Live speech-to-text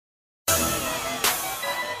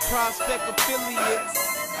Prospect affiliates,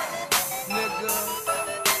 nigga.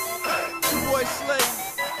 Boy Slay,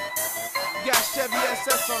 got Chevy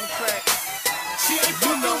SS on the track.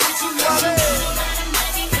 You know what you love it.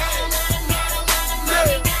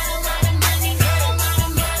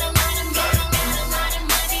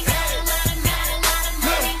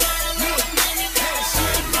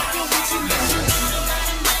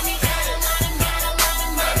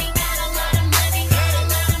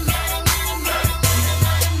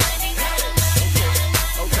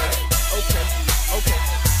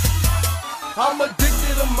 I'm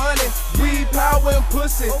addicted to money, weed, power, and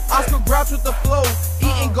pussy. Oscar Grouch with the flow,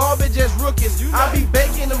 eating garbage as rookies. I be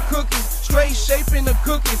baking them cookies, straight shaping the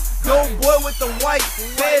cookies. Dope boy with the white,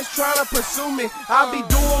 feds trying to pursue me. I be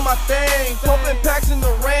doing my thing, pumping packs in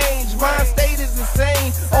the range. Mind state is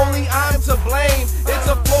insane, only I'm to blame. It's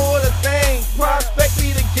a Florida thing, Prospect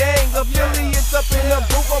be the gang. Affiliates up in the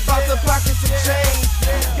booth about to pocket some change.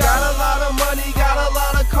 Got a lot of money, got a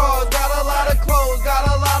lot of cars, got a lot of clothes, got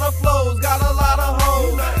a lot of flows, got a lot of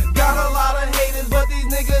hoes, got a lot of haters, but these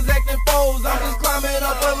niggas acting foes. I'm just climbing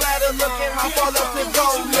up a ladder, looking how far left to go,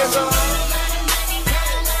 nigga.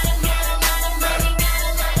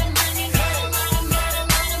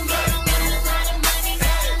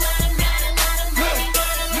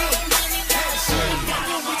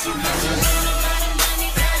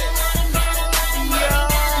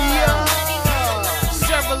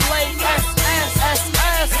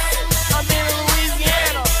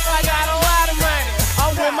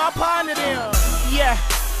 Yeah,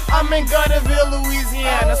 I'm in Gutterville,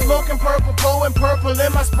 Louisiana, smoking purple, blowing purple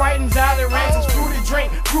in my Sprite and Jolly Ranchers. Fruited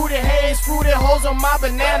drink, fruited haze, fruited holes on my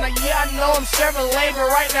banana. Yeah, I know I'm Chevrolet, but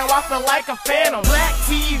right now I feel like a phantom. Black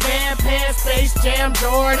tee, Van Pants, Space Jam,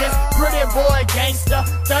 Jordans, pretty boy gangsta,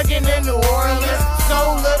 thuggin' in New Orleans.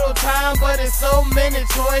 So little time, but it's so many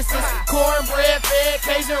choices. Cornbread, fed,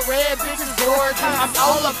 Cajun red, bitches gorgeous. I'm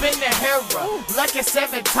all up in the Hera, Lucky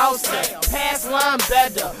 7 toasting, pass line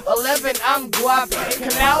better, 11 I'm guapping,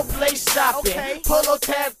 Canal Place shopping, polo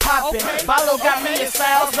tag popping, Follow got me in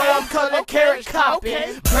style, so I'm color carrot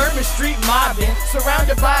copping. Bourbon Street mobbing,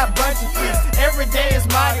 surrounded by a bunch of freaks. Every day is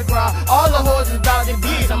Mardi Gras, all the hoes is about the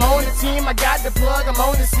beats. I'm on the team, I got the plug, I'm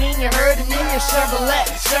on the scene, you heard of me in Chevrolet,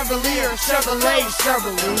 Chevrolet, Chevrolet,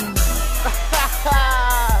 Chevrolet.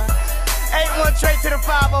 81 straight to the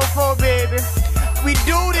 504, baby. We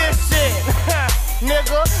do this shit.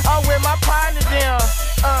 Nigga, I'm with my partner down.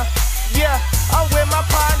 Yeah, I'm with my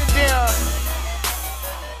partner down.